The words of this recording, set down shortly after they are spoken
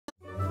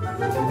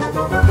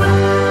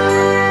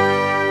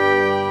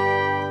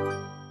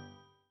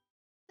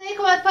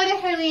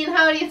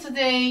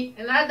today.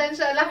 النهارده إن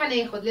شاء الله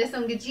هناخد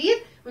lesson جديد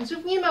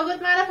ونشوف مين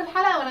موجود معانا في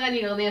الحلقة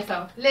ونغني أغنية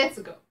سوا. Let's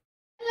go.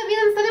 يلا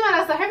بينا نسلم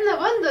على صاحبنا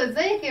بندو.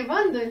 ازيك يا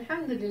بندو؟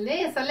 الحمد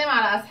لله. سلم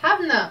على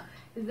أصحابنا.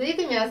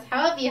 ازيكم يا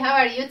أصحابي؟ How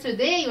are you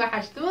today؟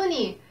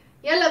 وحشتوني.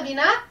 يلا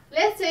بينا.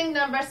 Let's sing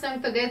number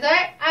song together.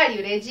 Are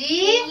you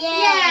ready?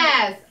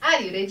 Yes.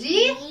 Are you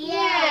ready?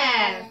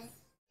 Yes.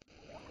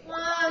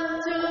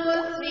 1, 2,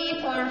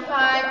 3, 4,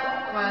 5.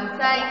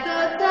 Once I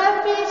caught a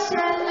fish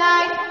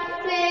alive.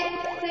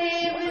 6,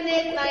 7,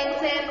 8, 9,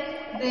 10.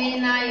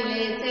 Then I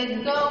let it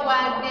go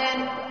again.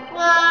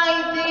 Why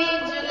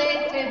did you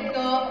let it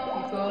go?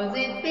 Because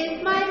it bit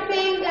my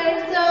finger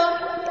so.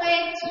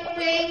 Which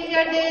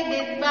finger did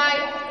it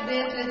bite?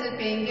 This little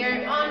finger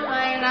on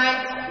my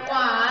right.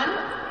 1,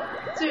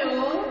 2,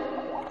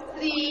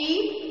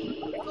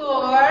 3,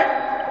 4,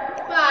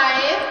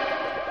 5,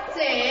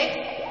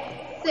 6,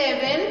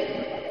 7,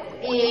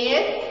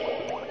 8,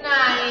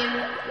 9,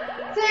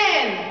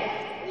 10.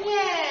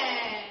 Yeah.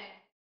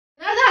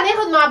 النهارده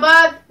هناخد مع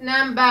بعض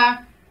number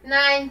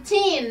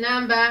 19.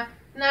 number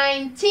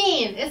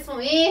 19 اسمه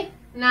ايه؟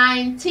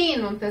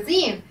 19.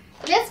 ممتازين.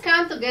 Let's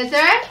count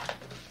together.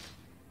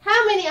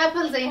 How many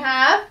apples I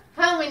have?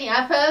 How many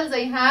apples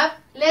I have?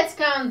 Let's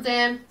count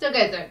them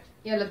together.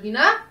 يلا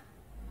بينا.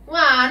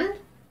 1,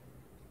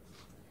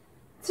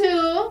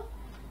 2,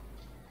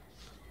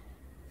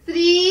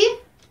 3,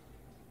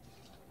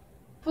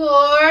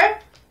 4,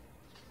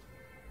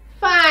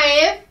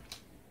 5,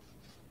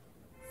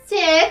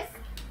 6,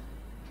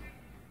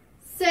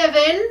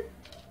 7,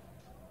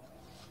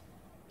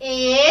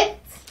 8,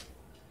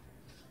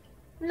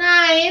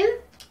 9,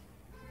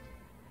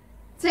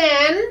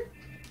 10,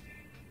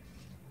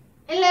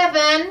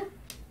 11,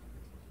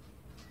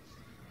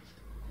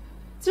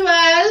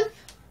 12,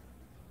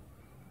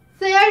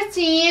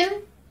 13,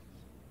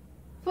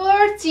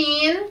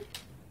 14,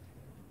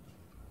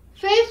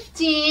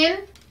 15,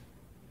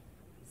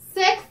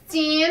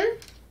 16,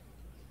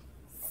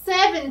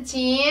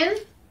 17,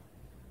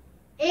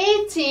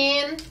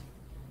 18,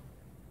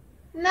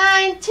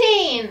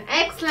 19.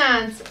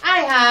 Excellent. I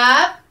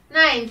have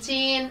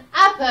 19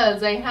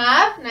 apples. I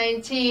have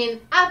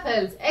 19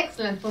 apples.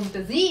 Excellent.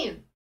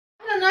 ممتازين.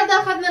 احنا النهارده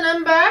اخدنا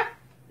number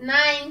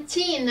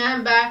 19.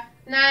 number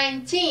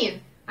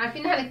 19.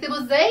 عارفين هنكتبه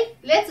ازاي؟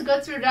 Let's go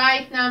to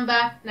write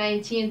number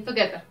 19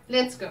 together.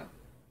 Let's go.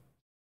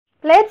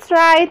 Let's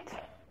write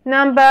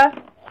number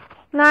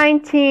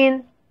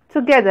 19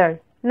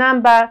 together.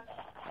 Number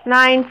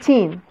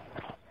 19.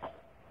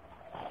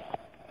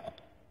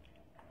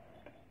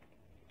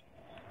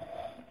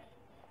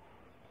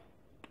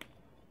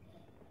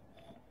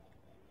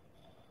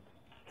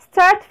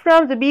 Start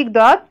from the big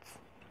dot.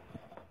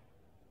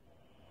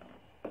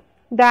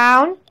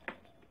 Down.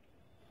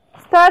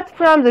 Start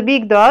from the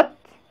big dot.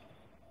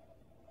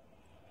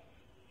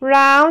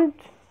 Round.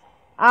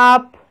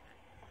 Up.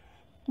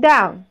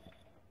 Down.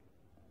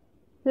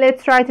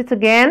 Let's write it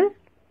again.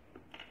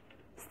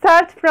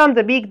 Start from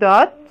the big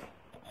dot.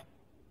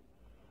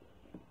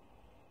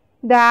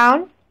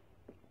 Down.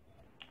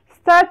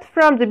 Start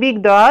from the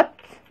big dot.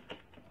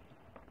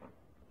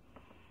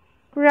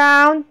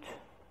 Round.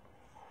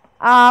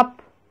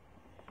 Up.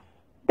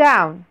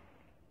 Down.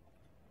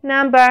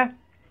 Number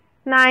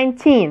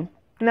 19.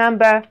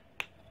 Number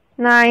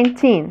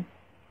 19.